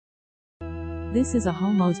This is a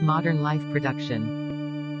Homo's Modern Life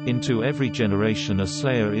production. Into every generation a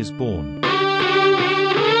Slayer is born.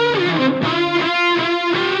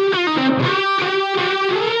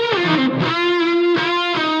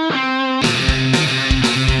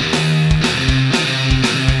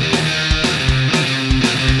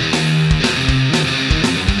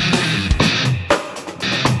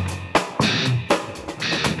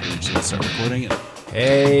 Start recording it.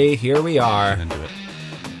 Hey, here we are. And into it.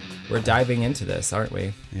 We're diving into this, aren't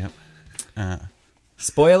we? Yep.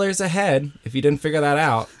 Spoilers ahead, if you didn't figure that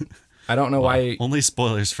out. I don't know why. Only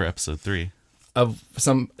spoilers for episode 3. Of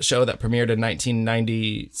some show that premiered in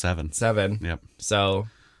 1997. 7. Yep. So,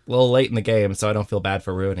 a little late in the game, so I don't feel bad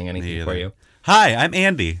for ruining anything for you. Hi, I'm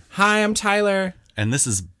Andy. Hi, I'm Tyler. And this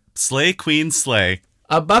is Slay Queen Slay.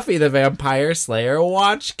 A Buffy the Vampire Slayer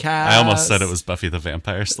watchcast. I almost said it was Buffy the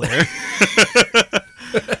Vampire Slayer.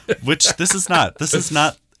 Which this is not. This is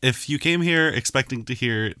not. If you came here expecting to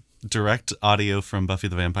hear direct audio from Buffy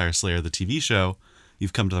the Vampire Slayer, the TV show,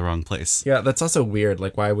 you've come to the wrong place. Yeah, that's also weird.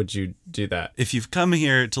 Like, why would you do that? If you've come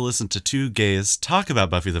here to listen to two gays talk about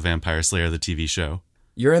Buffy the Vampire Slayer, the TV show,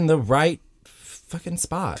 you're in the right fucking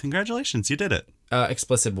spot. Congratulations, you did it.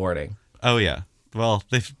 Explicit warning. Oh, yeah. Well,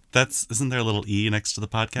 isn't there a little E next to the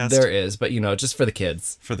podcast? There is, but just for the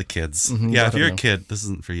kids. For the kids. Mm-hmm, yeah, if you're a kid, this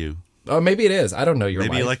isn't for you. Oh, maybe it is. I don't know your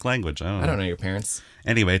Maybe life. you like language. I don't know your parents.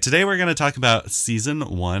 Anyway, today we're going to talk about season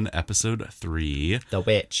 1, episode 3. The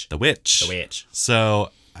Witch. The Witch. The Witch. So,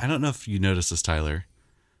 I don't know if you noticed this, Tyler.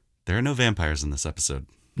 There are no vampires in this episode.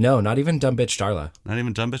 No, not even Dumb Bitch Darla. Not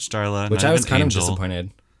even Dumb Bitch Darla. Which not I was even kind Angel. of disappointed.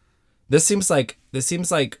 This seems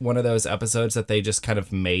like one of those episodes that they just kind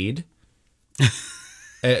of made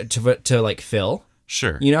to like fill.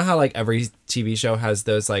 Sure. You know how like every TV show has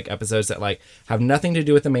those like episodes that like have nothing to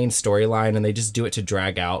do with the main storyline and they just do it to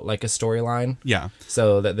drag out like a storyline. Yeah.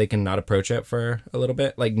 So that they can not approach it for a little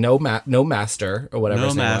bit. Like no master or whatever.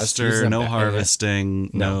 No master, no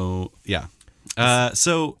harvesting, no. Yeah.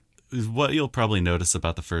 So what you'll probably notice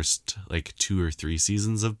about the first like 2 or 3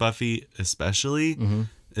 seasons of Buffy especially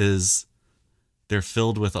is they're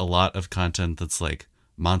filled with a lot of content that's like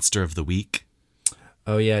Monster of the Week.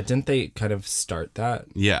 Oh, yeah. Didn't they kind of start that?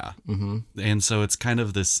 Yeah. Mm-hmm. And so it's kind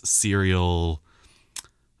of this serial,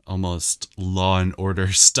 almost Law and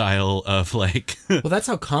Order style of like... Well, that's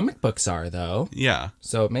how comic books are, though. Yeah.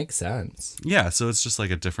 So it makes sense. Yeah. So it's just like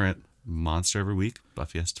a different monster every week.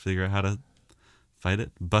 Buffy has to figure out how to fight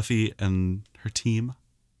it. Buffy and her team.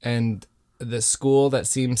 And the school that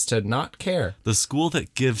seems to not care. The school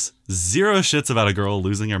that gives 0 shits about a girl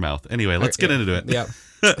losing her mouth. Anyway, let's get into it. Yeah.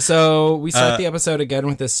 So we start the episode again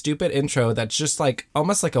with this stupid intro that's just like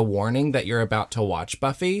almost like a warning that you're about to watch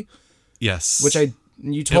Buffy. Yes. Which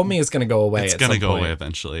you told me is going to go away. It's going to go away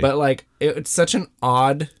eventually. But like it's such an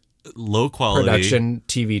odd low quality production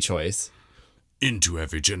TV choice. Into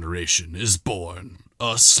every generation is born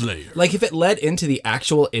a Slayer. Like if it led into the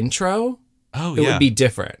actual intro, it would be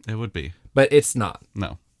different. It would be. But it's not.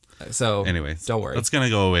 No. So anyway, don't worry. It's going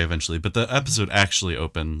to go away eventually. But the episode actually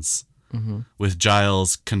opens with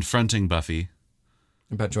Giles confronting Buffy.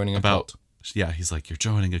 About joining a cult. Yeah, he's like, you're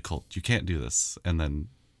joining a cult. You can't do this. And then...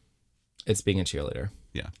 It's being a cheerleader.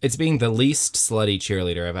 Yeah. It's being the least slutty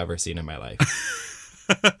cheerleader I've ever seen in my life.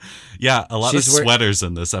 Yeah, a lot of sweaters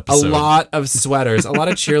in this episode. A lot of sweaters. A lot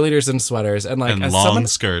of cheerleaders in sweaters. And like and long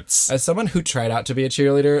skirts. As someone who tried out to be a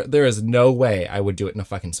cheerleader, there is no way I would do it in a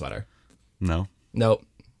fucking sweater. No? Nope.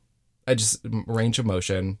 I just... Range of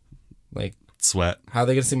motion. Like... Sweat. How are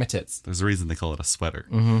they going to see my tits? There's a reason they call it a sweater.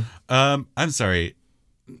 I'm sorry.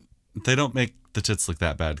 They don't make the tits look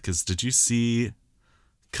that bad, because did you see,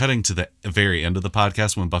 cutting to the very end of the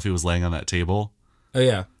podcast when Buffy was laying on that table? Oh,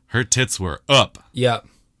 yeah. Her tits were up. Yeah.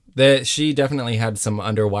 She definitely had some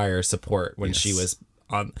underwire support when she was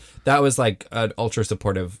on. That was like an ultra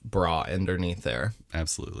supportive bra underneath there.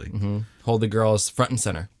 Absolutely. Hold the girls front and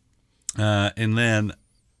center. And then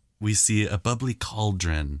we see a bubbly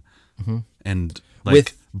cauldron and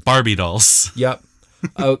like Barbie dolls. Yep.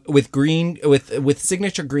 With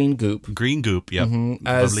signature green goop. Green goop, yep.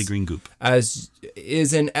 Bubbly green goop. As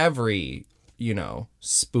is in every,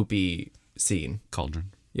 spoopy scene.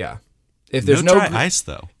 Cauldron. Yeah. If there's no dry ice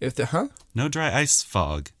though. No dry ice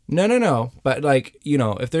fog. No. But like,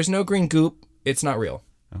 if there's no green goop, it's not real.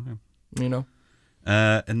 Okay.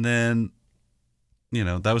 And then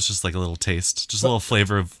that was just like a little taste, just a little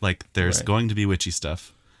flavor of like there's going to be witchy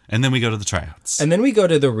stuff. And then we go to the tryouts. And then we go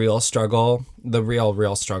to the real struggle, the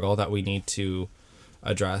real struggle that we need to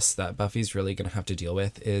address that Buffy's really going to have to deal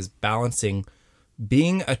with is balancing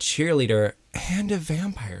being a cheerleader and a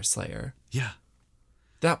vampire slayer. Yeah.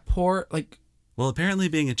 That poor, like, Well, apparently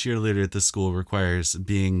being a cheerleader at this school requires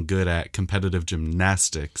being good at competitive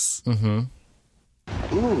gymnastics.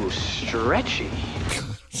 Ooh, stretchy.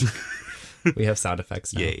 We have sound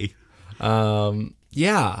effects now. Yay.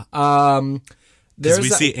 Yeah. Because There's we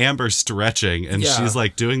see Amber stretching, and Yeah. she's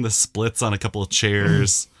like doing the splits on a couple of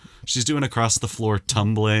chairs. She's doing across the floor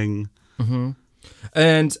tumbling.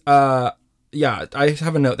 And yeah, I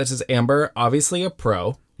have a note that says Amber, obviously a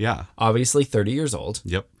pro, Yeah. obviously 30 years old.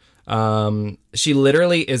 Yep. She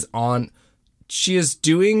literally she is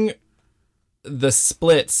doing the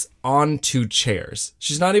splits onto chairs.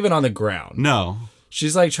 She's not even on the ground. No.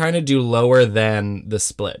 She's like trying to do lower than the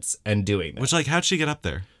splits and doing that. Which, like, how'd she get up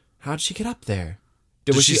there? How'd she get up there?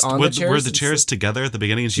 Did Was she on the chairs? Were the chairs together at the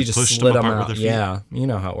beginning and she She just pushed slid them them apart out. with her feet? Yeah, you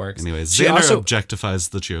know how it works. Anyways, she Xander also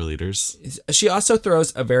objectifies the cheerleaders. she also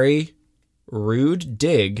throws a very rude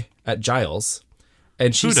dig at Giles.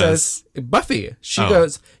 And she Who says, Buffy, she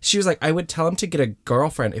was like, I would tell him to get a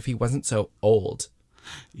girlfriend if he wasn't so old.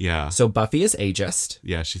 Yeah. So Buffy is ageist.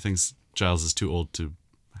 Yeah, she thinks Giles is too old to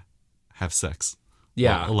have sex.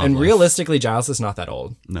 Yeah. Well, a love And life. realistically, Giles is not that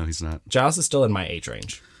old. No, he's not. Giles is still in my age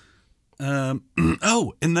range.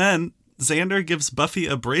 Oh, and then Xander gives Buffy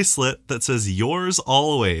a bracelet that says yours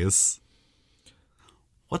always.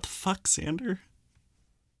 What the fuck, Xander?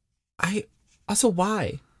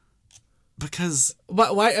 Why? Because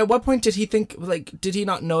Why? At what point did he think, like, did he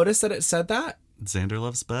not notice that it said that? Xander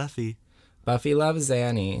loves Buffy. Buffy loves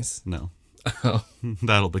Xannies. No.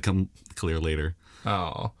 That'll become clear later.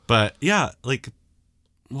 Oh. But yeah, like,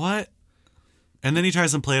 what? And then he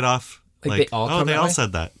tries and play it off. Like, Like, they all oh, come they that all way?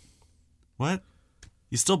 said that. What?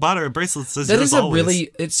 You still bought her a bracelet that says That yours is a always. really,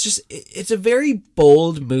 it's a very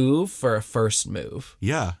bold move for a first move.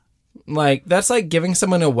 Yeah. Like, that's like giving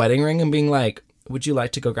someone a wedding ring and being like, would you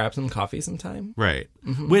like to go grab some coffee sometime? Right.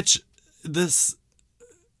 Which this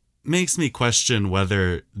makes me question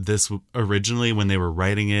whether this originally, when they were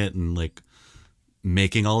writing it and like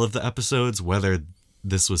making all of the episodes, whether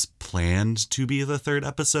this was planned to be the third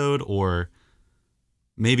episode, or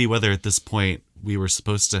maybe whether at this point we were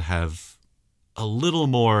supposed to have a little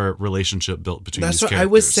more relationship built between That's these what characters.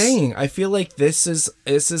 I was saying. I feel like this is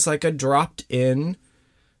like a dropped in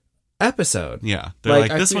episode. Yeah. They're Like,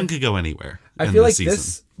 like, I this feel- one could go anywhere. I in feel the like season.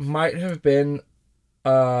 this might have been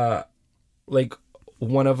like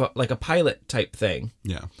one of like a pilot type thing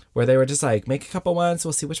Yeah. where they were just like, make a couple ones,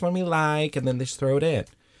 we'll see which one we like, and then they just throw it in. Yeah.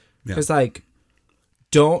 Because like,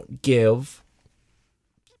 don't give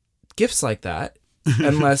gifts like that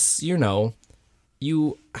unless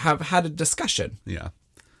you have had a discussion. Yeah.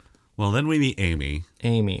 Well, then we meet Amy.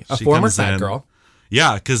 Amy, a She former comes fat in. girl.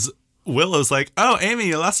 Yeah, because Willow's like, oh, Amy,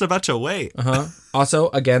 you lost a bunch of weight. Also,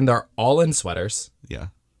 again, they're all in sweaters. Yeah.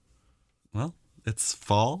 Well, it's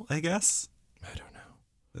fall, I guess. I don't know.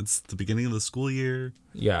 It's the beginning of the school year.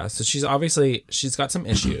 Yeah, so she's got some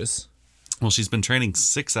issues. Well, she's been training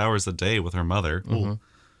 6 hours a day with her mother. Ooh.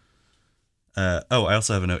 I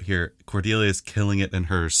also have a note here. Cordelia's killing it in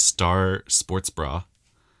her star sports bra.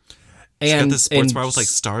 She's got this sports bra with like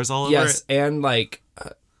stars all over yes, it. and like,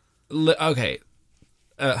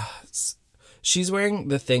 she's wearing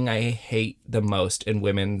the thing I hate the most in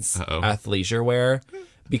women's athleisure wear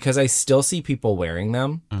because I still see people wearing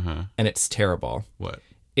them, and it's terrible. What?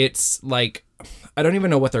 It's like, I don't even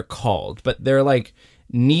know what they're called, but they're like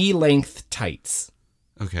knee length tights.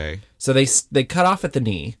 Okay. So they cut off at the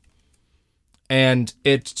knee, and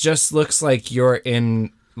it just looks like you're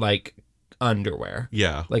in like underwear.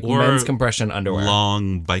 Yeah. Like or men's compression underwear.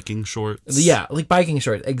 long biking shorts. Yeah, like biking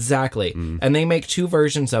shorts, exactly. And they make two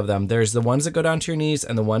versions of them. There's the ones that go down to your knees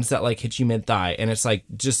and the ones that like hit you mid-thigh. And it's like,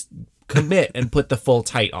 just commit and put the full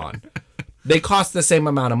tight on. They cost the same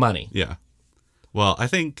amount of money. Yeah. Well, I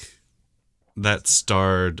think that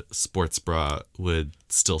starred sports bra would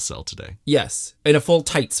still sell today. Yes, in a full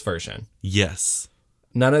tights version. Yes.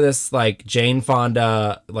 None of this like Jane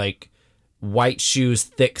Fonda, like white shoes,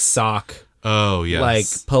 thick sock, Oh, yes. like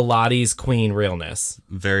Pilates queen realness.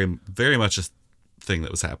 very, very much a thing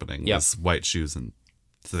that was happening. Yep. Was white shoes and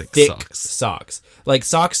thick Thick socks. socks. Like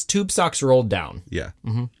socks, tube socks rolled down. Yeah.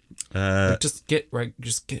 Like, just get.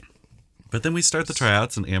 But then we start the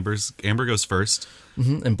tryouts, and Amber goes first.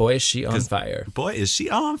 And boy, is she on fire. Boy, is she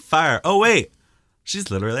on fire! Oh wait, she's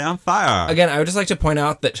literally on fire. Again, I would just like to point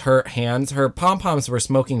out that her pom-poms were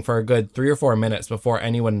smoking for a good 3 or 4 minutes before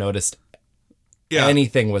anyone noticed Yeah.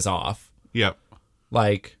 anything was off. Yep.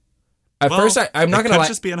 Like, at first, I'm not it gonna could lie.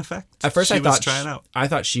 just be an effect. At first, she I was thought trying out. I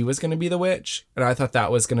thought she was gonna be the witch, and I thought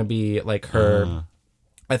that was gonna be like her.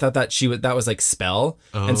 I thought that that was like spell,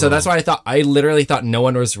 and so that's why I literally thought no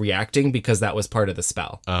one was reacting because that was part of the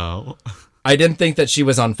spell. Oh. I didn't think that she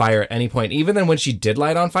was on fire at any point. Even then when she did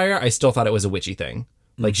light on fire, I still thought it was a witchy thing.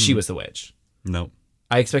 Like she was the witch. No.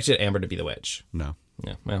 I expected Amber to be the witch. No.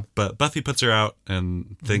 Yeah, well. But Buffy puts her out,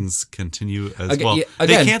 and things continue as Okay, well. yeah,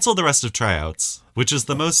 again- They cancel the rest of tryouts, which is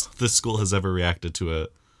the most the school has ever reacted to a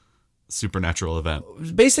supernatural event.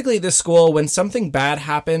 Basically, this school, when something bad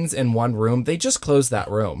happens in one room, they just close that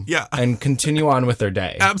room. Yeah. And continue on with their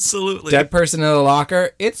day. Absolutely. Dead person in the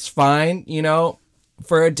locker, it's fine. You know,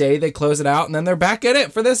 for a day, they close it out, and then they're back in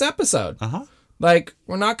it for this episode. Uh-huh. Like,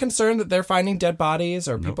 we're not concerned that they're finding dead bodies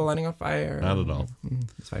or people lighting on fire. Not at all.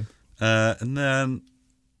 It's fine. And then,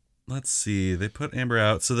 let's see. They put Amber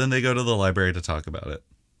out, so then they go to the library to talk about it.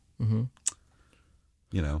 Mm-hmm.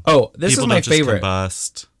 You know. Oh, this people is my don't just favorite.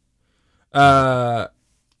 Combust.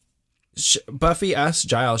 Buffy asks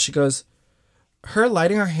Giles, she goes, her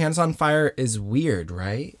lighting her hands on fire is weird,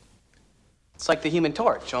 right? It's like the Human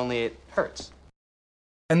Torch, only it hurts.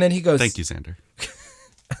 And then he goes, Thank you, Xander.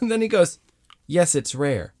 And then he goes, yes, it's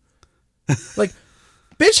rare. Like,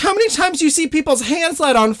 bitch, how many times do you see people's hands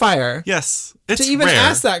light on fire? Yes, it's to even rare.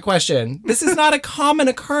 ask that question. This is not a common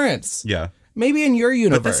occurrence. Yeah. Maybe in your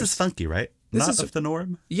universe. But this is funky, right? This Not is- of the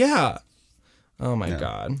norm. Yeah. Oh my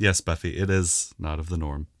God. Yes, Buffy, it is not of the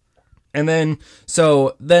norm. And then,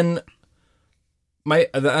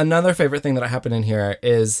 another favorite thing that happened in here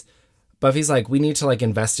is Buffy's like, we need to like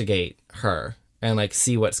investigate her and like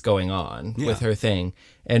see what's going on with her thing.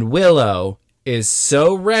 And Willow is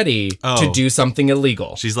so ready to do something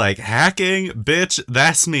illegal. She's like, hacking, bitch,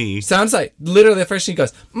 that's me. Sounds like, literally the first thing she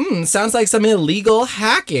goes, sounds like some illegal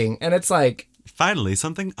hacking. And it's like, Finally,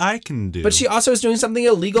 something I can do. but she also is doing something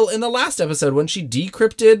illegal in the last episode when she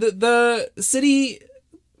decrypted the city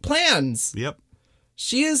plans. Yep.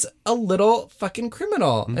 She is a little fucking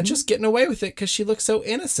criminal and just getting away with it because she looks so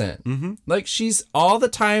innocent. Mm-hmm. Like, she's all the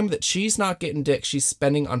time that she's not getting dick, she's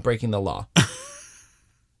spending on breaking the law.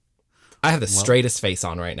 I have the straightest face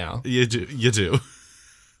on right now. You do.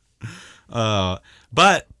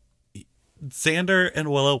 But Xander and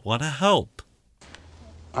Willow want to help.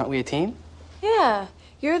 Aren't we a team? Yeah,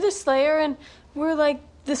 you're the Slayer and we're like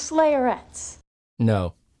the Slayerettes.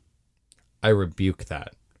 No. I rebuke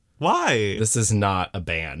that. Why? This is not a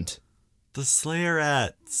band. The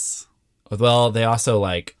Slayerettes. Well, they also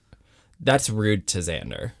like, that's rude to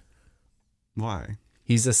Xander. Why?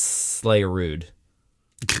 He's a Slayer rude,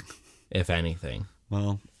 if anything.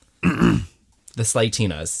 Well, The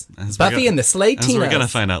Slaytinas. As we're Buffy gonna- and the Slaytinas. as we're going to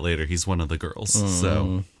find out later, he's one of the girls.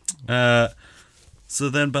 So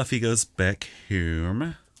then Buffy goes back home.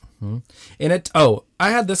 I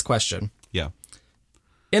had this question. Yeah.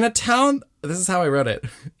 In a town, this is how I wrote it.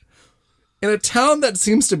 In a town that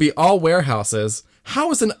seems to be all warehouses, how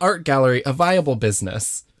is an art gallery a viable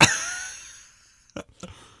business?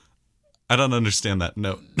 I don't understand that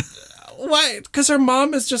note. Why? Because her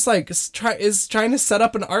mom is just like is trying to set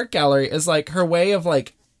up an art gallery as like her way of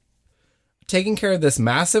like taking care of this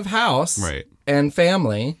massive house, Right. and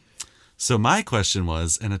family. So my question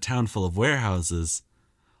was, in a town full of warehouses,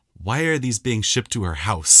 why are these being shipped to her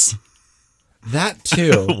house? That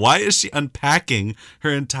too. Why is she unpacking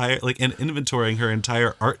her entire, like, and inventorying her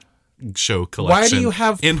entire art show collection? Why do you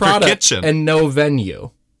have in product her kitchen? and no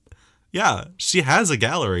venue? Yeah, she has a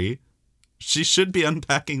gallery. She should be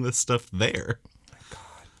unpacking this stuff there.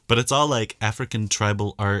 But it's all like African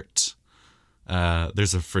tribal art.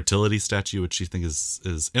 There's a fertility statue, which she thinks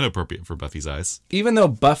is inappropriate for Buffy's eyes. Even though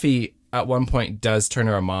Buffy at one point does turn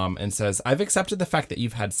to her mom and says, "I've accepted the fact that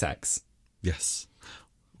you've had sex." Yes.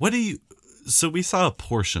 So we saw a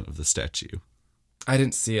portion of the statue. I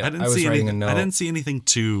didn't see it. I didn't was see writing anything. a I note. didn't see anything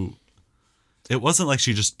too. It wasn't like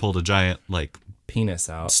she just pulled a giant like Penis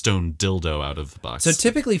out. stone dildo out of the box. So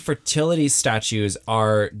typically fertility statues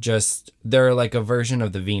are they're like a version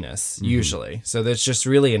of the Venus, usually. So that's just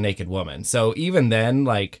really a naked woman. So even then,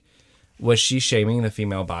 like, was she shaming the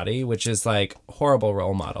female body, which is like horrible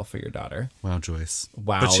role model for your daughter. Wow, Joyce.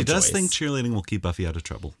 Wow, But she does Joyce. think cheerleading will keep Buffy out of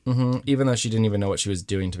trouble. Even though she didn't even know what she was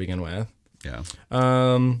doing to begin with. Yeah.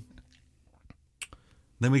 Um,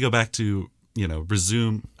 Then we go back to,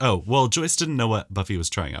 resume. Oh, well, Joyce didn't know what Buffy was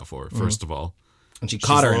trying out for, first of all. and she She's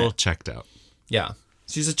caught her a in little it. checked out. Yeah.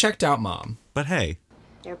 She's a checked out mom. But hey,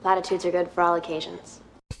 Your platitudes are good for all occasions.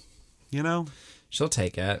 She'll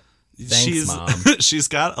take it. Thanks, Mom. she's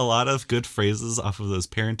got a lot of good phrases off of those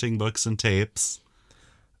parenting books and tapes.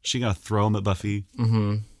 She gonna throw them at Buffy.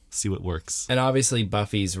 Mm-hmm. See what works. And obviously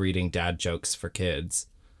Buffy's reading dad jokes for kids.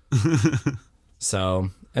 So,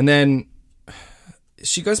 and then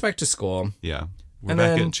she goes back to school. Yeah. We're And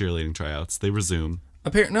back then- at cheerleading tryouts. They resume.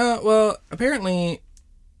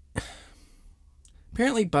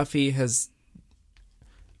 Apparently Buffy has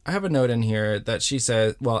I have a note in here that she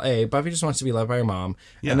says, well, A, Buffy just wants to be loved by her mom.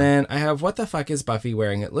 Yeah. And then I have, what the fuck is Buffy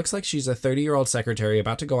wearing? It looks like she's a 30-year-old secretary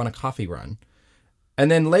about to go on a coffee run. And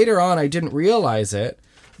then later on, I didn't realize it.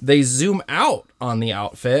 They zoom out on the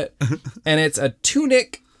outfit, and it's a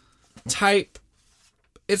tunic type.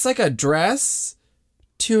 It's like a dress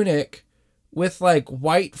tunic with like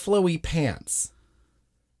white flowy pants.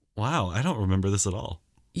 Wow, I don't remember this at all.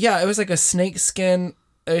 Yeah, it was like a snake skin,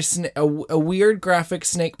 a weird graphic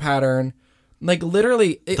snake pattern. Like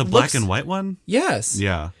literally, it The looks, black and white one? Yes.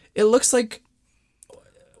 Yeah. It looks like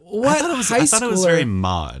what I high thought it was schooler- very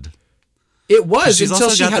mod. It was She's until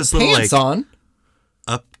also she got had this little, pants like- on.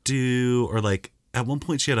 Updo, or like at one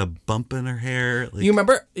point she had a bump in her hair. Like, You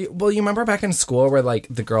remember? Well, you remember back in school where like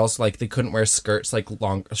the girls like they couldn't wear skirts like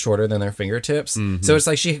shorter than their fingertips. Mm-hmm. So it's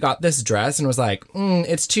like she got this dress and was like,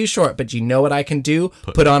 "It's too short, but you know what I can do?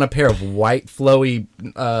 Put on a pair of white flowy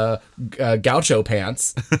gaucho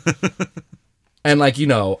pants, and like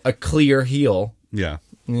a clear heel. yeah.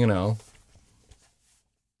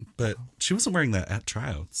 But she wasn't wearing that at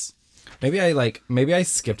tryouts. Maybe I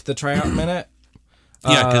skipped the tryout minute.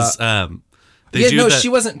 Yeah, because they Yeah, do no, that. she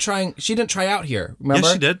wasn't trying. She didn't try out here. Remember?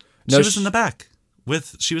 Yes, she did. No, she was in the back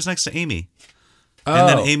she was next to Amy. And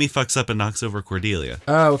then Amy fucks up and knocks over Cordelia.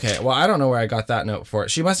 Oh, okay. Well, I don't know where I got that note for it.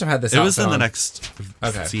 She must have had this. It was outfit in the on. next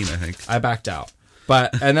Okay. scene, I think. I backed out.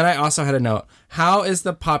 And then I also had a note. How is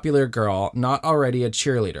the popular girl not already a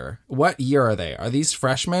cheerleader? What year are they? Are these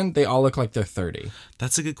freshmen? They all look like they're 30.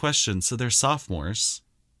 That's a good question. So they're sophomores.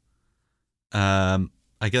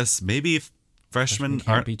 I guess maybe if freshmen Can't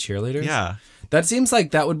aren't. be cheerleaders? Yeah. That seems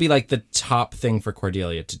like that would be like the top thing for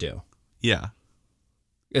Cordelia to do. Yeah.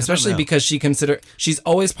 Especially know. because she's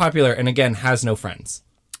always popular and again has no friends.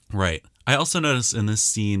 Right. I also noticed in this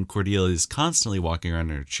scene, Cordelia is constantly walking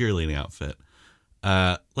around in her cheerleading outfit.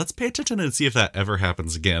 Let's pay attention and see if that ever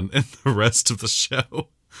happens again in the rest of the show.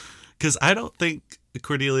 Because I don't think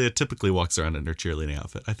Cordelia typically walks around in her cheerleading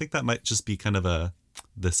outfit. I think that might just be kind of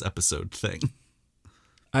this episode thing.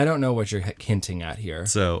 I don't know what you're hinting at here.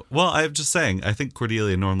 So, well, I'm just saying, I think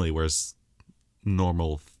Cordelia normally wears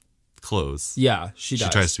normal clothes. Yeah, she does.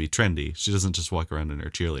 She tries to be trendy. She doesn't just walk around in her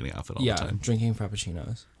cheerleading outfit all the time. Drinking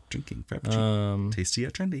frappuccinos. Drinking frappuccino. Tasty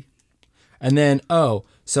yet trendy. And then,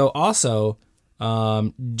 so also,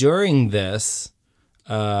 during this,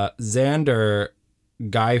 Xander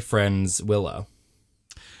guy friends Willow.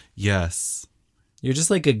 Yes. You're just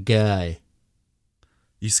like a guy.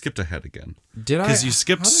 You skipped ahead again. Did I? Because you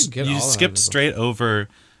How did I get all of skipped this? straight over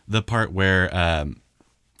the part where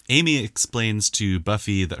Amy explains to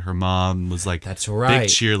Buffy that her mom was like That's right. big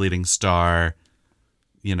cheerleading star.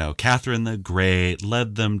 Catherine the Great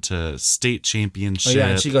led them to state Oh championship. yeah,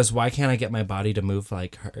 and she goes, "Why can't I get my body to move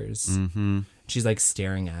like hers?" Mm-hmm. She's like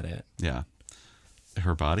staring at it. Yeah.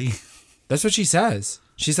 Her body. That's what she says.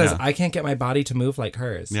 She says, Yeah. "I can't get my body to move like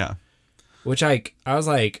hers." Yeah. Which I was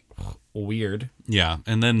like, weird. Yeah.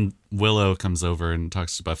 And then Willow comes over and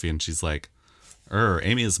talks to Buffy and she's like,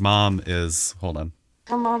 Amy's mom is, hold on.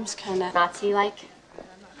 Her mom's kind of Nazi-like.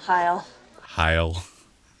 Heil. Heil.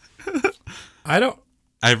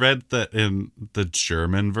 I read that in the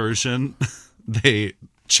German version, they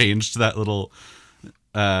changed that little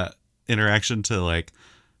interaction to like,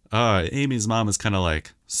 Amy's mom is kind of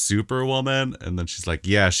like Superwoman. And then she's like,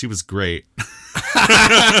 yeah, she was great.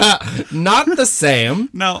 Not the same,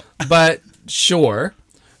 No. but sure.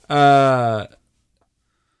 Yeah.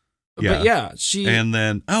 But yeah, she. And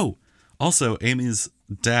then, also Amy's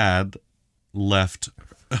dad left.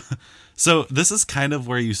 So this is kind of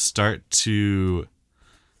where you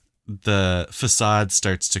the facade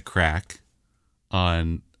starts to crack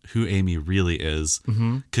on who Amy really is.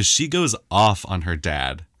 Because she goes off on her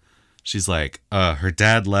dad. She's like, her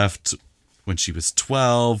dad left when she was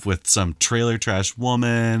 12 with some trailer trash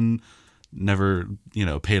woman, never,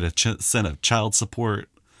 paid a cent of child support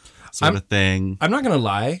sort of thing. I'm not gonna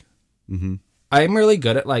lie. Mm-hmm. I'm really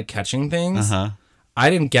good at like catching things. Uh-huh. I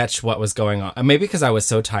didn't catch what was going on. Maybe because I was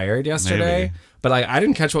so tired yesterday. Maybe. But like I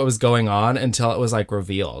didn't catch what was going on until it was like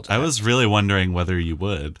revealed. I was really wondering whether you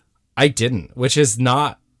would. I didn't, which is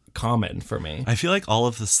not common for me. I feel like all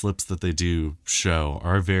of the slips that they do show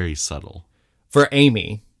are very subtle. For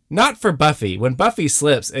Amy, not for Buffy. When Buffy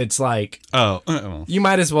slips, it's like you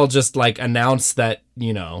might as well just like announce that,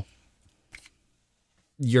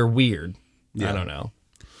 you're weird. Yeah. I don't know.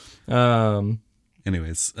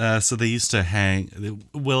 Anyways, so they used to hang,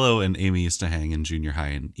 Willow and Amy used to hang in junior high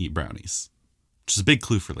and eat brownies, which is a big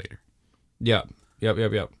clue for later. Yep.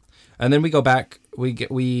 And then we go back,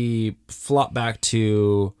 we flop back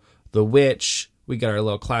to the witch. We get our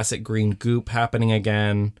little classic green goop happening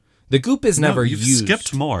again. The goop is never you've used.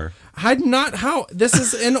 skipped more. I'm not how. This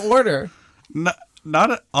is in order. Not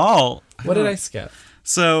at all. What did I skip?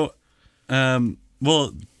 So,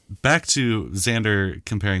 well, back to Xander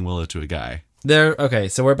comparing Willow to a guy. Okay,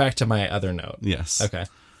 so we're back to my other note. Yes. Okay.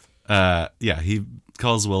 Yeah, he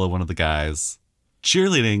calls Willow one of the guys.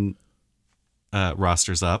 Cheerleading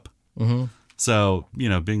rosters up. Mm-hmm. So,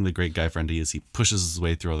 being the great guy friend he is, he pushes his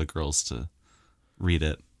way through all the girls to read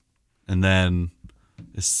it. And then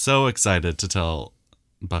is so excited to tell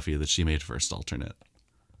Buffy that she made first alternate,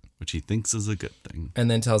 which he thinks is a good thing. And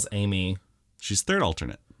then tells Amy. She's third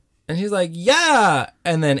alternate. And he's like, yeah!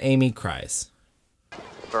 And then Amy cries.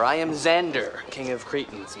 For I am Xander, king of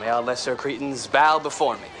Cretans. May all lesser Cretans bow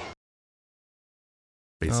before me.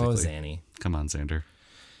 Basically. Oh, Xanny. Come on, Xander.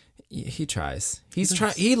 He tries. He's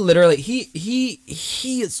trying. He literally. He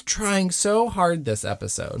is trying so hard this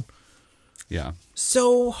episode. Yeah.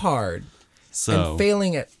 So hard. So and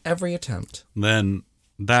failing at every attempt. Then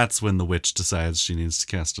that's when the witch decides she needs to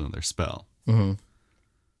cast another spell. Mm-hmm.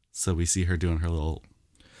 So we see her doing her little.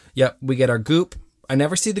 Yep. We get our goop. I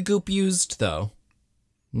never see the goop used though.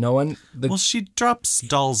 No one. Well, she drops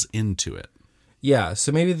dolls into it. Yeah.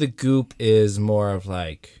 So maybe the goop is more of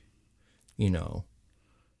like, I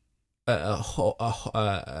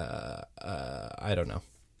don't know.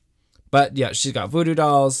 But yeah, she's got voodoo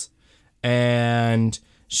dolls and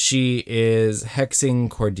she is hexing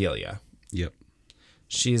Cordelia. Yep.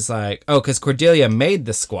 She's like, because Cordelia made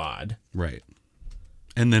the squad. Right.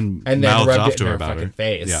 And then rubbed off it to in her her about fucking her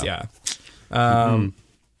face. Yeah.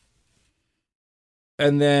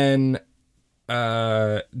 And then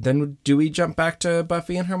do we jump back to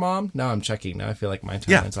Buffy and her mom? No, I'm checking now. I feel like my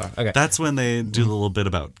timeline's off. Okay. That's when they do the little bit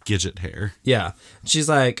about Gidget hair. Yeah. She's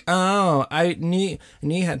like, oh, I knew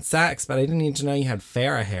you had sex, but I didn't need to know you had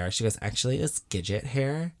Farrah hair. She goes, actually, it's Gidget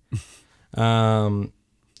hair.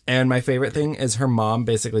 And my favorite thing is her mom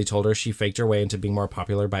basically told her she faked her way into being more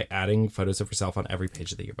popular by adding photos of herself on every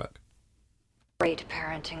page of the yearbook. Great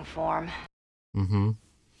parenting form. Mm-hmm.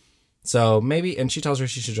 So maybe, and she tells her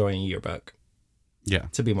she should join a yearbook. Yeah.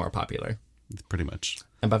 To be more popular. Pretty much.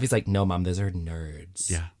 And Buffy's like, no, Mom, those are nerds.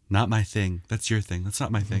 Yeah. Not my thing. That's your thing. That's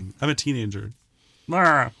not my thing. I'm a teenager.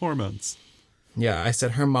 Hormones. Yeah, I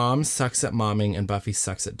said her mom sucks at momming and Buffy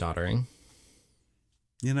sucks at daughtering.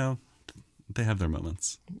 They have their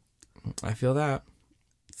moments. I feel that.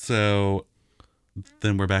 So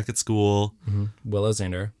then we're back at school. Mm-hmm. Willow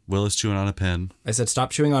Xander. Willow's chewing on a pen. I said,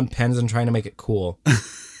 stop chewing on pens and trying to make it cool.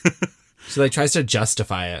 She tries to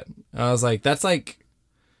justify it. And I was like, that's like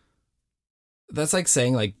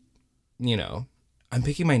saying I'm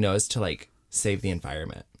picking my nose to save the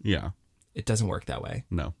environment. Yeah. It doesn't work that way.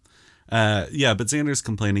 No. Yeah, but Xander's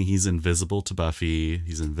complaining he's invisible to Buffy.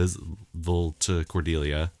 He's invisible to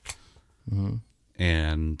Cordelia. Mm-hmm.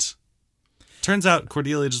 And turns out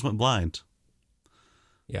Cordelia just went blind.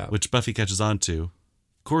 Yeah. Which Buffy catches on to.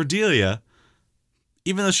 Cordelia,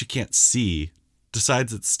 even though she can't see,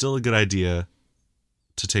 decides it's still a good idea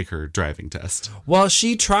to take her driving test. Well,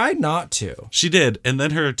 she tried not to. She did. And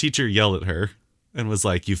then her teacher yelled at her and was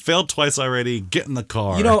like, you failed twice already. Get in the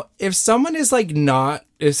car. If someone is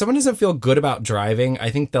if someone doesn't feel good about driving,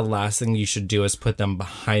 I think the last thing you should do is put them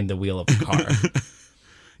behind the wheel of the car.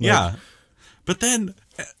 Yeah. But then,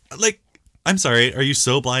 I'm sorry, are you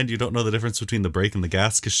so blind you don't know the difference between the brake and the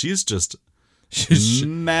gas? Because she's just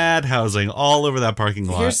mad housing all over that parking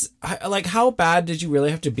lot. How bad did you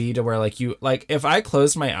really have to be to where if I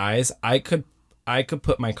closed my eyes, I could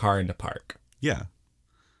put my car into park. Yeah.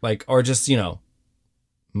 Or just,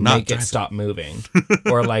 make it stop moving.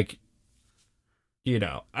 Or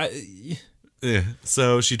Yeah.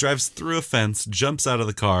 So she drives through a fence, jumps out of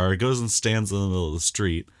the car, goes and stands in the middle of the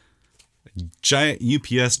street. A giant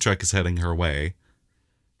UPS truck is heading her way.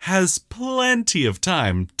 Has plenty of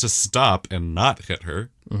time to stop and not hit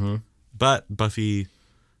her. Mm-hmm. But Buffy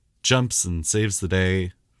jumps and saves the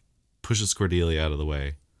day, pushes Cordelia out of the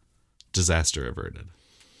way. Disaster averted.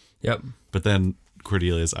 Yep. But then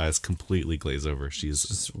Cordelia's eyes completely glaze over. She's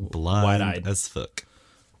just blind wide-eyed as fuck.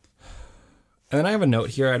 And then I have a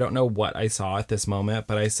note here. I don't know what I saw at this moment,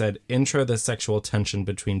 but I said, intro the sexual tension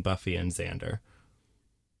between Buffy and Xander.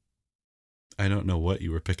 I don't know what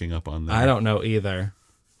you were picking up on there. I don't know either.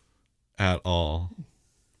 At all.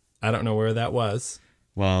 I don't know where that was.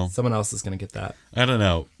 Well, someone else is going to get that. I don't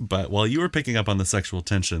know. But while you were picking up on the sexual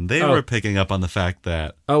tension, they were picking up on the fact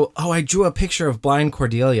that... Oh, I drew a picture of blind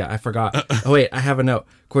Cordelia. I forgot. Oh, wait, I have a note.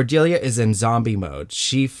 Cordelia is in zombie mode.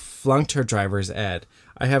 She flunked her driver's ed.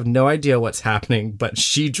 I have no idea what's happening, but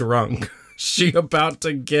she drunk. she about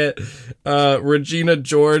to get Regina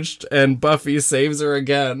George and Buffy saves her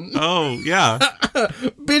again. Oh, yeah.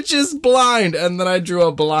 Bitch is blind. And then I drew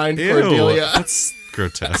a blind Cordelia. That's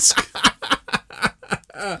grotesque.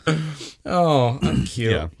 Oh, I'm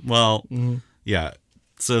cute. Yeah. Well, yeah.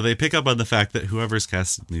 So they pick up on the fact that whoever's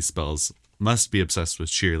casting these spells must be obsessed with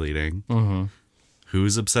cheerleading. Mm-hmm.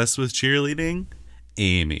 Who's obsessed with cheerleading?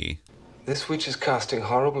 Amy. This witch is casting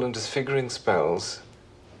horrible and disfiguring spells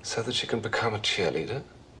so that she can become a cheerleader?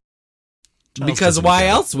 Because why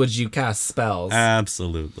else would you cast spells?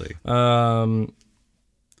 Absolutely. Also,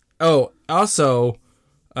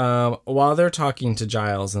 while they're talking to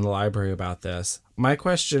Giles in the library about this, my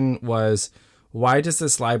question was, why does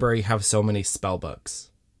this library have so many spell books?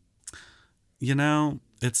 You know,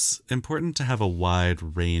 it's important to have a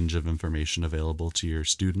wide range of information available to your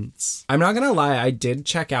students. I'm not going to lie, I did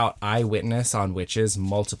check out Eyewitness on Witches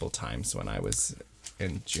multiple times when I was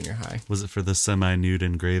in junior high. Was it for the semi-nude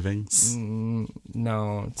engravings?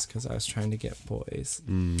 No, it's because I was trying to get boys.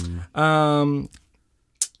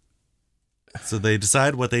 So they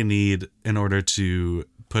decide what they need in order to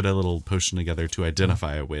put a little potion together to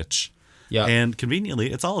identify a witch. Yeah. And conveniently,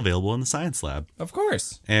 it's all available in the science lab. Of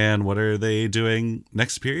course. And what are they doing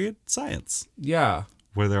next period? Science. Yeah.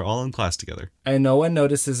 Where they're all in class together. And no one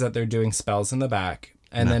notices that they're doing spells in the back.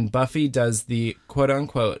 And then Buffy does the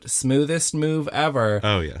quote-unquote smoothest move ever.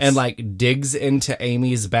 Oh, yes. And, like, digs into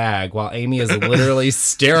Amy's bag while Amy is literally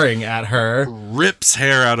staring at her. Rips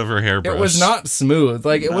hair out of her hairbrush. It was not smooth.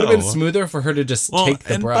 Like, it would have been smoother for her to just take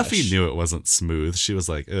the brush. And Buffy knew it wasn't smooth. She was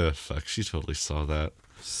like, ugh, fuck, she totally saw that.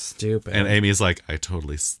 Stupid. And Amy's like,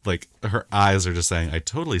 her eyes are just saying, I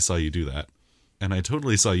totally saw you do that. And I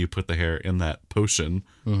totally saw you put the hair in that potion.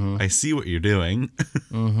 Mm-hmm. I see what you're doing.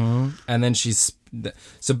 Mm-hmm. And then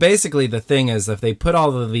so basically the thing is, if they put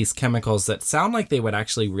all of these chemicals that sound like they would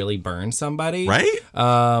actually really burn somebody.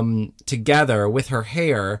 Right? Together with her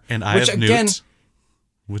hair. And Eye of Newt,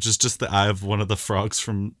 which is just the eye of one of the frogs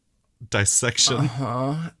from Dissection.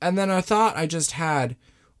 Uh-huh. And then a thought I just had,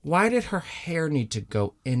 why did her hair need to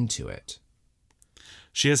go into it?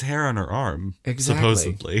 She has hair on her arm,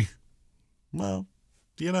 supposedly. Well,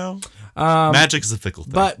 you know, magic is a fickle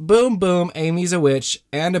thing. But boom, boom, Amy's a witch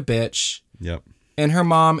and a bitch. Yep. And her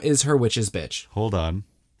mom is her witch's bitch. Hold on.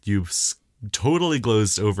 You totally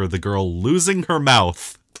glozed over the girl losing her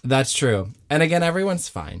mouth. That's true. And again, everyone's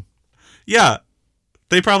fine. Yeah.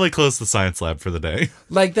 They probably closed the science lab for the day.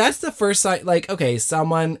 Like, that's the first sign. Like, okay,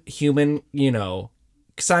 someone, human, you know,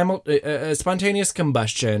 spontaneous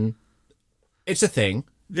combustion. It's a thing.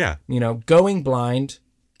 Yeah. You know, going blind.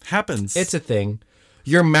 Happens. It's a thing.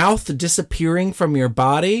 Your mouth disappearing from your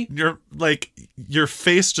body. Your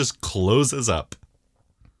face just closes up.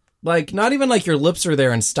 Like, not even like your lips are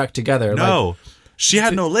there and stuck together. No. Like, she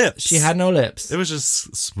had no lips. She had no lips. It was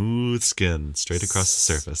just smooth skin straight across the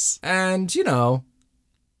surface. And, you know,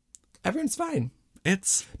 everyone's fine.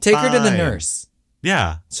 It's Take fine. her to the nurse.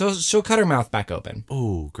 Yeah. So she'll cut her mouth back open.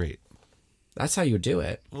 Oh, great. That's how you do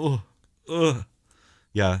it. Oh, ugh.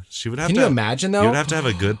 Yeah, she would have Can to. you imagine, though? You'd have to have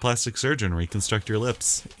a good plastic surgeon reconstruct your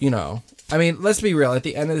lips. You know, I mean, let's be real. At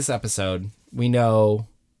the end of this episode, we know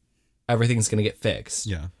everything's going to get fixed.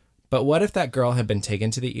 Yeah. But what if that girl had been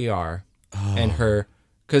taken to the ER and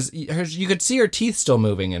because you could see her teeth still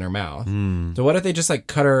moving in her mouth. So what if they just like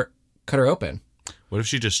cut her open? What if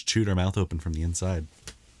she just chewed her mouth open from the inside?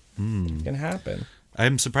 It can happen.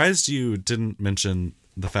 I'm surprised you didn't mention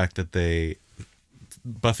the fact that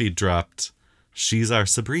Buffy dropped "She's Our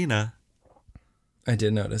Sabrina." I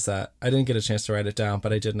did notice that. I didn't get a chance to write it down,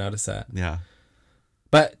 but I did notice that. Yeah.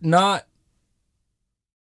 But not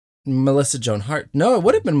Melissa Joan Hart. No, it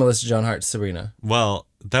would have been Melissa Joan Hart's Sabrina. Well,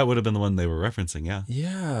 that would have been the one they were referencing, yeah.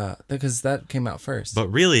 Yeah, because that came out first. But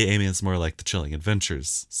really, Amy is more like the Chilling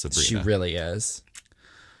Adventures Sabrina. She really is.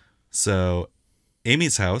 So,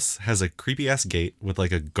 Amy's house has a creepy-ass gate with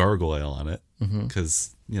like a gargoyle on it.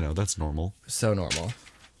 Because, you know, that's normal. So normal.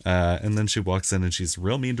 And then she walks in and she's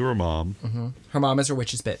real mean to her mom. Mm-hmm. Her mom is her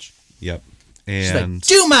witch's bitch. Yep. And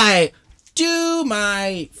she's like, do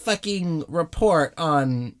my fucking report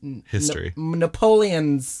on history.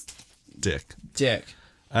 Napoleon's dick. Yeah.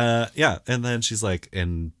 And then she's like,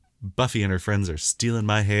 and Buffy and her friends are stealing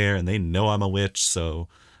my hair and they know I'm a witch, so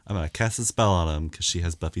I'm going to cast a spell on them because she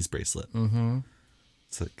has Buffy's bracelet. Mm-hmm.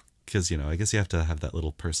 So, because, you know, I guess you have to have that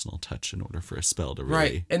little personal touch in order for a spell to really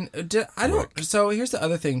right. And I don't. So here's the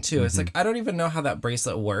other thing too. Mm-hmm. It's like I don't even know how that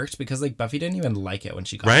bracelet worked because like Buffy didn't even like it when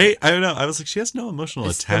she got it. Right. I don't know. I was like, she has no emotional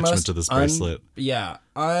attachment to this bracelet. Yeah.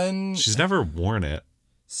 She's never worn it.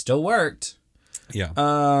 Still worked. Yeah.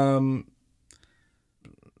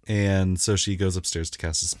 And so she goes upstairs to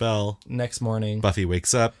cast a spell. Next morning, Buffy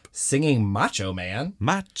wakes up. singing Macho Man.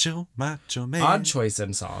 Macho Man. Odd choice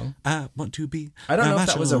in song. I want to be. I don't know if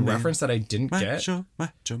macho that was a man. reference that I didn't get.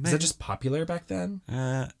 Macho Man. Is that just popular back then?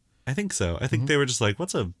 I think so. I think they were just like,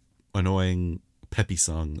 what's a annoying peppy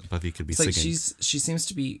song that Buffy could be It's like singing? she seems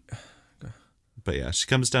to be. But yeah, she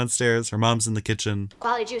comes downstairs. Her mom's in the kitchen.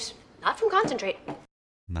 Quality juice, not from concentrate.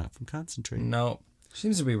 Not from Concentrate. No, she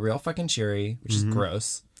seems to be real fucking cheery, which is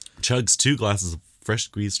gross. Chugs 2 glasses of fresh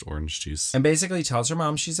squeezed orange juice. And basically tells her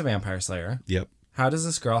mom she's a vampire slayer. Yep. How does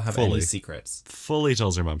this girl have any Fully. secrets? Fully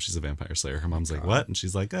tells her mom she's a vampire slayer. Her mom's like, what? And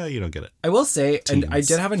she's like, oh, you don't get it. I will say, and I Teens.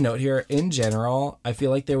 did have a note here. In general, I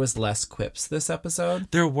feel like there was less quips this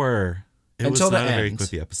episode. There were. It Until was the not a very end.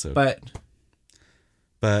 quippy episode.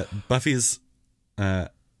 But Buffy's, by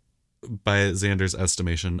Xander's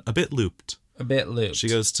estimation, a bit looped. a bit looped. She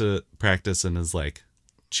goes to practice and is like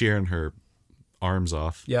cheering her arms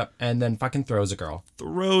off. Yep, and then fucking throws a girl.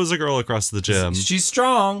 Throws a girl across the gym. She's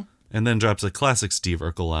strong. And then drops a classic Steve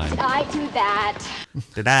Urkel line. I do that.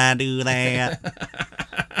 Did I do that?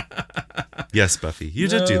 Yes, Buffy, you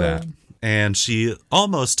did do that. And she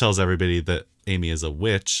almost tells everybody that Amy is a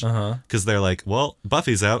witch. Because they're like, well,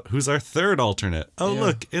 Buffy's out. Who's our third alternate? Oh,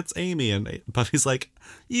 look, it's Amy. And Buffy's like,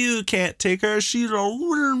 you can't take her. She's a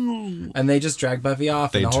woman. And they just drag Buffy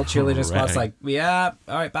off, and They the whole cheerleader squad's drag. like, yeah,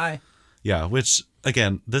 all right, bye. Yeah, which,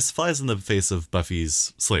 again, this flies in the face of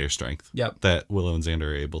Buffy's Slayer strength. Yep. That Willow and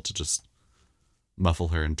Xander are able to just muffle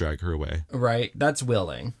her and drag her away. Right, that's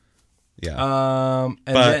willing. Yeah. And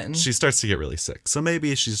but then she starts to get really sick. So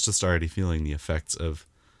maybe she's just already feeling the effects of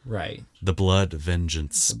right, the blood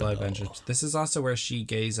vengeance. the blood spell. vengeance. This is also where she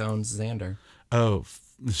gay zones Xander. Oh,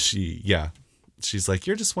 she's like,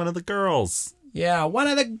 you're just one of the girls. Yeah, one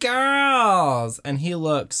of the girls, and he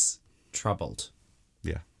looks troubled.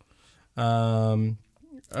 Yeah. Uh,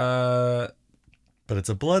 But it's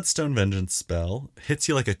a bloodstone vengeance spell, hits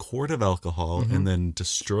you like a quart of alcohol, and then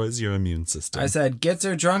destroys your immune system. I said, gets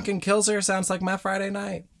her drunk and kills her. Sounds like my Friday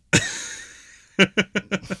night.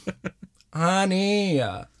 Honey.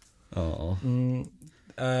 Oh.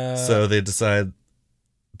 So they decide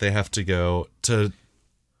they have to go to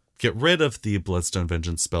get rid of the bloodstone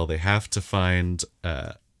vengeance spell. They have to find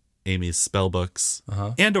Amy's spell books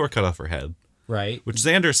and or cut off her head, Right. which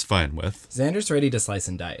Xander's fine with. Xander's ready to slice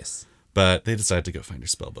and dice. But they decide to go find her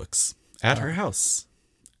spell books at her house.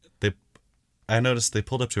 I noticed they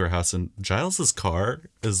pulled up to her house, and Giles's car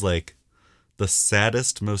is like the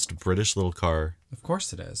saddest, most British little car. Of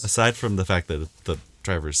course it is. Aside from the fact that the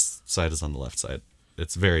driver's side is on the left side,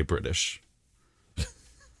 it's very British.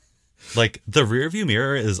 Like the rear view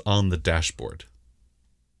mirror is on the dashboard.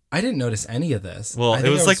 I didn't notice any of this. Well, I it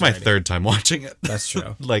think was I like my ready. third time watching it. That's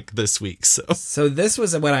true. Like this week, so So this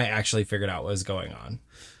was when I actually figured out what was going on.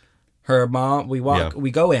 Her mom, we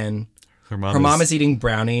go in. her Her mom is eating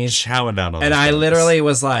brownies. chowing down on And those I brownies. literally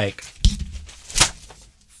was like,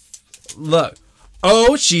 look,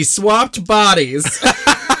 oh, she swapped bodies.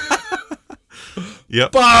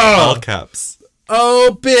 Yep, Boom! all caps.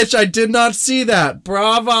 Oh, bitch, I did not see that.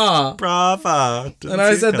 Brava. Brava. And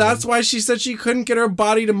I said, that's why she said she couldn't get her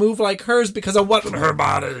body to move like hers because it wasn't her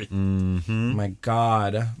body. Mm-hmm. My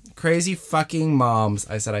God. Crazy fucking moms.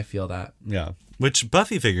 I said, I feel that. Yeah, which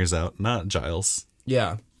Buffy figures out, not Giles.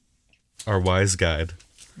 Yeah. Our wise guide.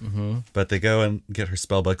 Mm-hmm. But they go and get her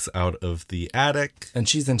spellbooks out of the attic. And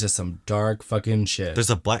she's into some dark fucking shit. There's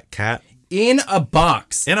a black cat. In a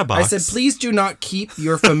box. In a box. I said, please do not keep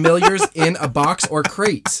your familiars in a box or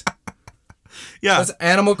crate. Yeah. That's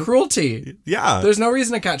animal cruelty. Yeah. There's no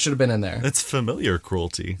reason a cat should have been in there. It's familiar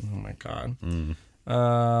cruelty. Oh my God.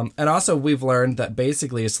 And also we've learned that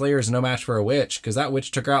basically a slayer is no match for a witch because that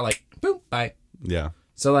witch took her out like, boom, bye. Yeah.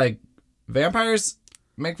 So like vampires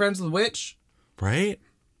make friends with witch. Right?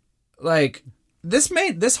 Like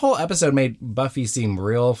this whole episode made Buffy seem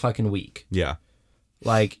real fucking weak. Yeah.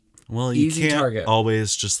 Like Well, you easy can't target.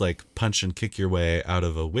 always just like punch and kick your way out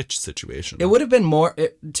of a witch situation. It would have been more.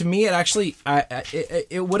 To me, it actually,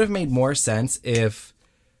 it would have made more sense if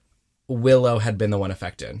Willow had been the one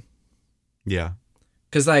affected. Yeah.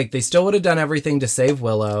 Because like they still would have done everything to save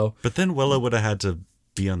Willow. But then Willow would have had to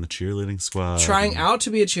be on the cheerleading squad. Trying out to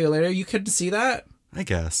be a cheerleader, you couldn't see that. I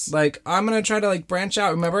guess. Like I'm gonna try to like branch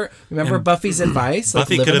out. Remember Buffy's advice. Like,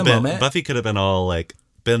 Buffy live could in have the been. moment. Buffy could have been all like,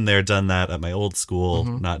 been there, done that at my old school,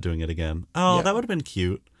 not doing it again. Oh, Yeah. that would have been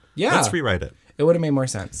cute. Yeah. Let's rewrite it. It would have made more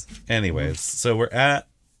sense. Anyways, so we're at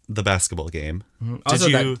the basketball game. Also,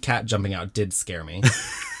 Did you that cat jumping out did scare me.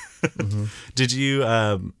 did you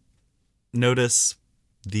notice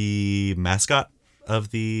the mascot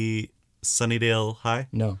of the Sunnydale High?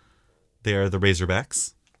 No. They are the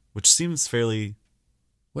Razorbacks. which seems fairly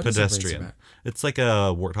What is a pedestrian. razorback? It's like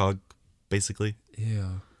a warthog, basically.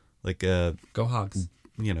 Ew. Like a, Go Hogs.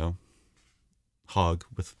 hog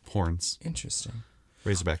with horns. Interesting.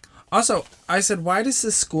 Razorback. Also, I said, why does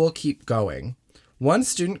this school keep going? One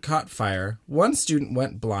student caught fire. One student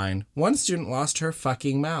went blind. One student lost her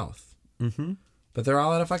fucking mouth. Mm-hmm. But they're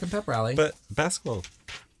all at a fucking pep rally. But basketball,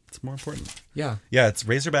 it's more important. Yeah. Yeah, it's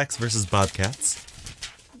Razorbacks versus Bobcats.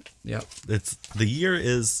 Yep. The year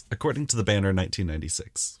is, according to the banner,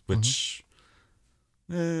 1996, which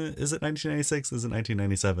is it 1996? Is it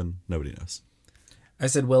 1997? Nobody knows. I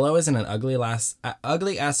said Willow is in an ugly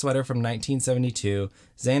ass sweater from 1972.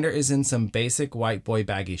 Xander is in some basic white boy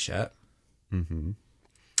baggy shit.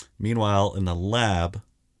 Meanwhile, in the lab,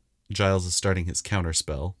 Giles is starting his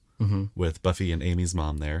counterspell with Buffy and Amy's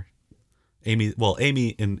mom there. Amy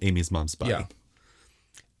in Amy's mom's body. Yeah.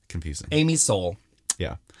 Confusing. Amy's soul.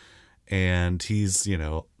 Yeah. And he's,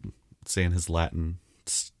 saying his Latin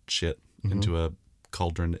shit into a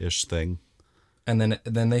cauldron-ish thing. And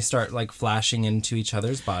then they start like flashing into each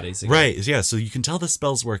other's bodies again. Right. Yeah. So you can tell the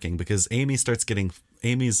spell's working because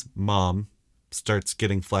Amy's mom starts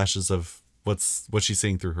getting flashes of what she's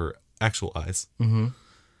seeing through her actual eyes.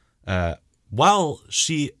 While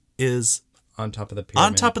she is On top of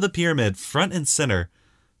the pyramid. front and center.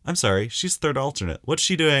 I'm sorry. She's third alternate. What's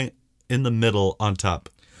she doing in the middle on top?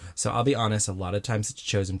 So I'll be honest, a lot of times it's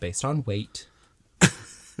chosen based on weight.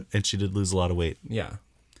 And she did lose a lot of weight. Yeah.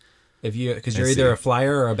 Because you're I either see. a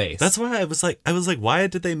flyer or a base. That's why I was like, why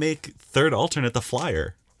did they make third alternate the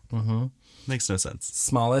flyer? Makes no sense.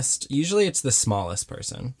 Smallest. Usually it's the smallest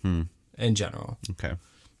person in general. Okay.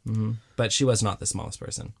 But she was not the smallest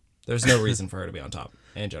person. There's no reason for her to be on top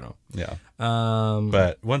in general. Yeah.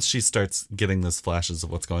 But once she starts getting those flashes of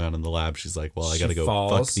what's going on in the lab, she's like, well, I got to go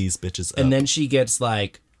falls, fuck these bitches up. And then she gets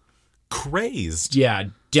like, crazed. yeah,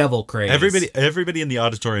 devil crazy. Everybody in the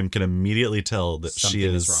auditorium can immediately tell that Something she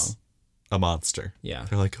is is wrong. a monster. Yeah.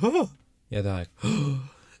 They're like, oh. Yeah, they're like,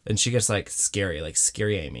 and she gets like scary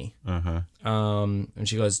Amy. And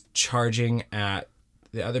she goes charging at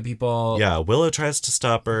the other people. Yeah, Willow tries to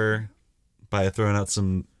stop her by throwing out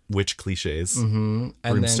some witch cliches.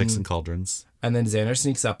 Broomsticks and cauldrons. And then Xander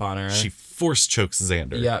sneaks up on her. She force chokes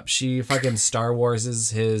Xander. Yep, she fucking Star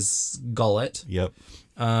Warses his gullet. Yep.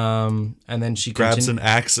 And then she Grabs an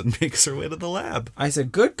axe and makes her way to the lab. I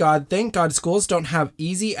said, good God, thank God schools don't have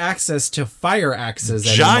easy access to fire axes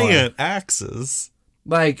anymore. Giant axes.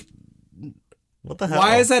 Like, What the hell?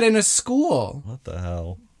 why is that in a school? What the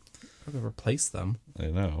hell? I could replace them. I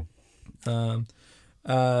know.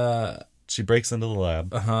 She breaks into the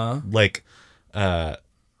lab. Like,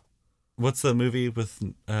 what's the movie with,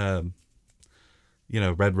 Red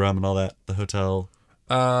Rum and all that? The hotel.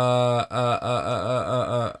 You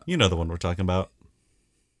know the one we're talking about.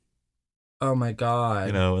 Oh my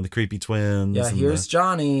God. And the creepy twins. Yeah, and here's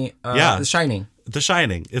Johnny. Yeah. The Shining. The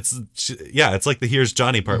Shining. It's like the Here's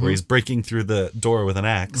Johnny part where he's breaking through the door with an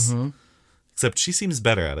axe. Except she seems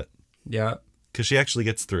better at it. Yeah. Because she actually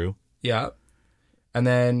gets through. Yeah. And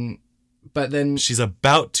then, she's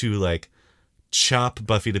about to like chop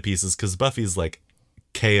Buffy to pieces because Buffy's like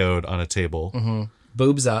KO'd on a table.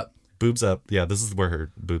 boobs up. Boobs up. Yeah, this is where her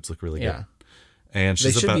boobs look really Yeah. good. And They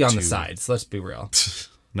she's should about be on to, the sides. Let's be real.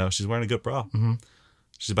 No, she's wearing a good bra.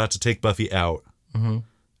 She's about to take Buffy out. And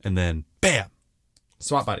then, bam!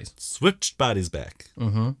 Swap bodies. Switched bodies back.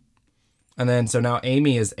 And then, so now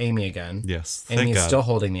Amy is Amy again. Yes, Amy thank is God. still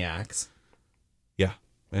holding the axe. Yeah,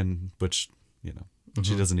 and which,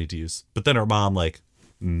 she doesn't need to use. But then her mom, like,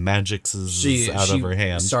 magics out of her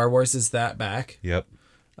hand. Star Wars is that back. Yep.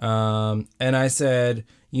 And I said,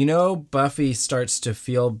 Buffy starts to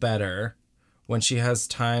feel better when she has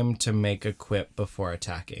time to make a quip before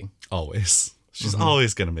attacking. Always. She's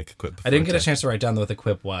always going to make a quip. I didn't get a chance to write down what the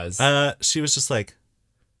quip was. She was just like,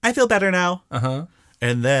 I feel better now.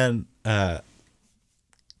 And then,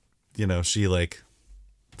 she like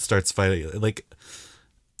starts fighting. Like,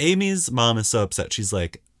 Amy's mom is so upset. She's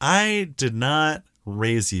like, I did not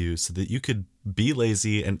raise you so that you could be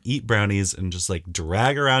lazy and eat brownies and just like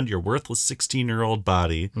drag around your worthless 16-year-old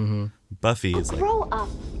body. Buffy is like, Grow up.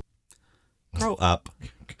 grow up.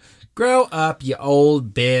 Grow up, you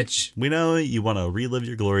old bitch. We know you want to relive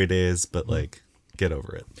your glory days, but like, get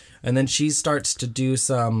over it. And then she starts to do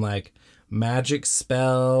some like magic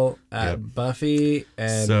spell at Buffy.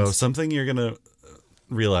 And So something you're going to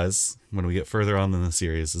realize when we get further on in the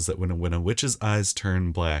series is that when a witch's eyes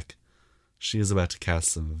turn black, she is about to cast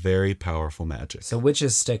some very powerful magic. So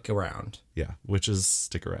witches stick around. Yeah, witches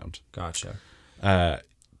stick around. Gotcha.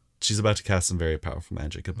 She's about to cast some very powerful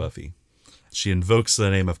magic at Buffy. She invokes the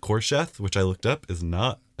name of Korsheth, which I looked up is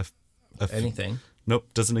not a anything. Nope,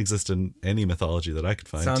 doesn't exist in any mythology that I could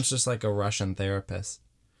find. Sounds just like a Russian therapist.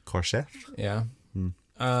 Khrushchev? Yeah.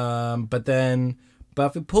 But then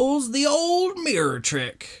Buffy pulls the old mirror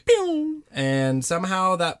trick. Pew! And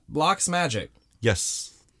somehow that blocks magic.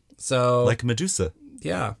 Yes. So Like Medusa.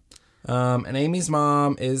 yeah. And Amy's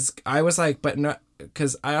mom is, I was like, but not,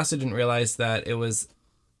 because I also didn't realize that it was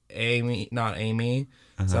Amy, not Amy.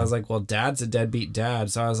 So I was like, well, Dad's a deadbeat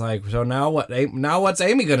dad. So I was like, so now what? Now what's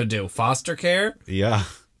Amy gonna do? Foster care? Yeah.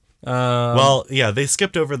 Well, yeah, they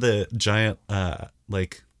skipped over the giant,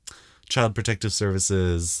 like, Child Protective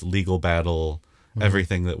Services, legal battle,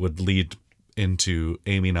 everything that would lead into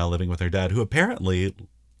Amy now living with her dad, who apparently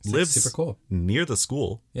lives super cool. near the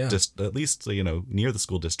school. Yeah. Just at least, near the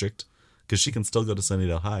school district, because she can still go to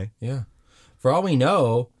Sunnydale High. Yeah. For all we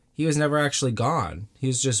know, he was never actually gone. He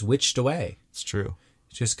was just witched away. It's true.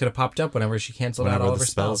 He just could have popped up whenever she canceled out Whenever all of the her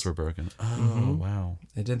spells. were broken. Oh, wow.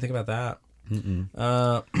 I didn't think about that.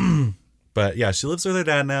 But yeah, she lives with her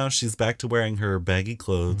dad now. She's back to wearing her baggy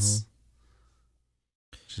clothes.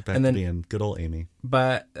 She's back to being good old Amy.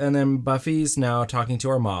 And then Buffy's now talking to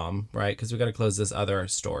her mom, right? Because we got to close this other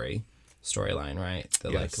storyline, right? The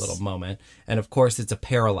like little moment. And of course, it's a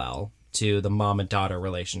parallel to the mom and daughter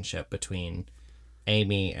relationship between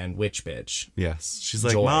Amy and Witch Bitch. Yes. She's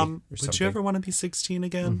like, Joy Mom, or would something. you ever want to be 16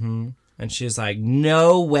 again? And she's like,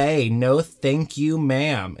 no way. No, thank you,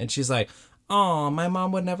 ma'am. And she's like, oh, my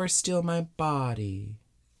mom would never steal my body.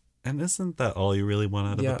 And isn't that all you really want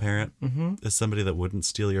out of a parent? Is somebody that wouldn't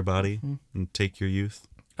steal your body and take your youth?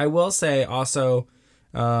 I will say also,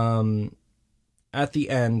 at the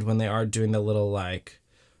end when they are doing the little like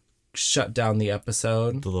shut down the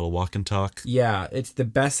episode, The little walk and talk. yeah, it's the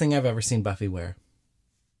best thing I've ever seen Buffy wear.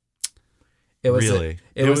 It was Really?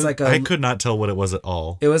 it was like I could not tell what it was at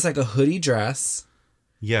all. it was like a hoodie dress,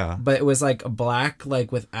 Yeah. but it was like a black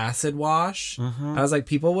like with acid wash. I was like,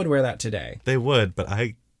 people would wear that today. They would, but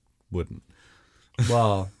I wouldn't.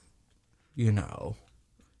 Well,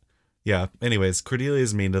 Yeah. Anyways,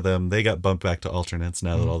 Cordelia's mean to them. They got bumped back to alternates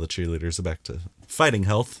now that all the cheerleaders are back to fighting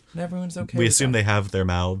health. and everyone's okay. We with assume that. they have their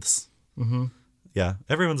mouths. Yeah.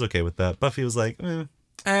 Everyone's okay with that. Buffy was like, And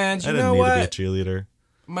I you didn't know need what? to be a cheerleader.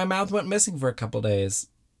 My mouth went missing for a couple days.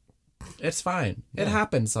 It's fine. It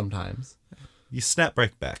happens sometimes. You snap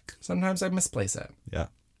right back. Sometimes I misplace it. Yeah.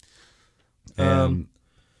 And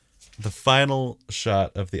the final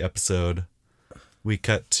shot of the episode, we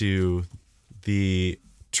cut to the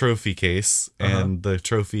trophy case and the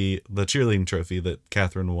cheerleading trophy that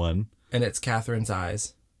Catherine won. And it's Catherine's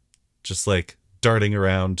eyes. Just like darting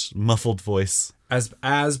around, muffled voice.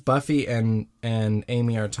 As Buffy and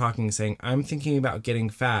Amy are talking, saying, I'm thinking about getting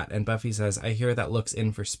fat. And Buffy says, I hear that looks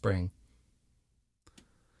in for spring.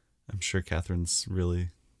 I'm sure Catherine's really...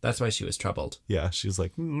 That's why she was troubled. Yeah, she was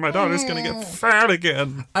like, my daughter's going to get fat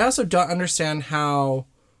again. I also don't understand how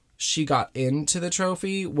she got into the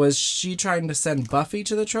trophy. Was she trying to send Buffy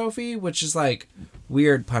to the trophy? Which is like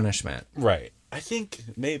weird punishment. Right. I think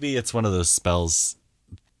maybe it's one of those spells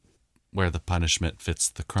where the punishment fits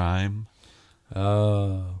the crime.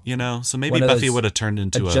 Oh. So maybe One of Buffy those would have turned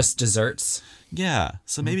into just desserts. Yeah,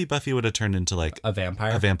 so maybe Buffy would have turned into like A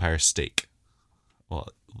vampire? a vampire steak. Well,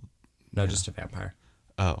 No, just a vampire.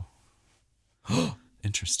 oh.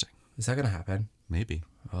 Interesting. Is that going to happen? Maybe.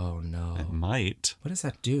 Oh, no. It might. What does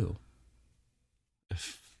that do?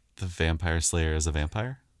 If the vampire slayer is a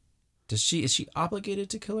vampire? Is she obligated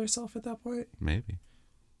to kill herself at that point? Maybe.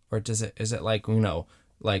 Or is it like,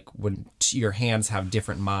 like when your hands have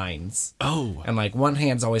different minds? Oh. And like one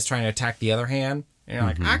hand's always trying to attack the other hand. And you're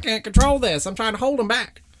like, I can't control this. I'm trying to hold him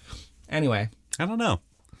back. Anyway. I don't know.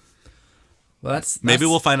 Well, that's Maybe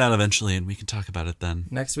we'll find out eventually and we can talk about it then.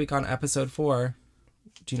 next week on episode 4.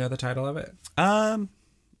 Do you know the title of it? I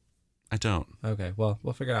don't. Okay, well,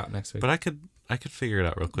 we'll figure it out next week. But I could figure it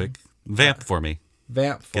out real quick. Vamp for me.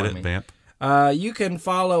 Vamp for Get me. it, Vamp? You can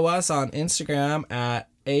follow us on Instagram at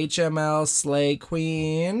HML Slay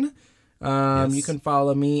Queen. Yes. You can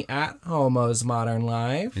follow me at Homo's Modern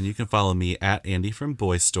Life. And you can follow me at Andy from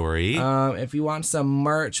Boy Story. If you want some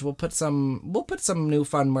merch, we'll put some new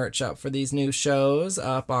fun merch up for these new shows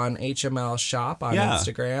up on HML Shop on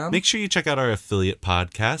Instagram. Make sure you check out our affiliate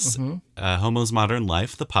podcast, Homo's Modern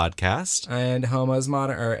Life, the podcast. And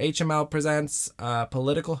HML presents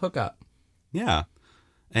Political Hookup. Yeah.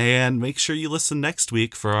 And make sure you listen next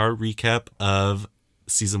week for our recap of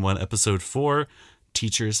Season 1, Episode 4,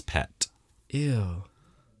 Teacher's Pet. Ew.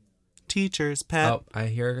 Teacher's Pet. Oh, I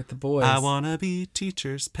hear the boys. I want to be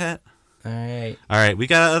Teacher's Pet. All right. All right, we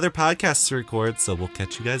got other podcasts to record, so we'll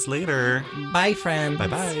catch you guys later. Bye, friends.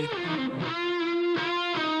 Bye-bye.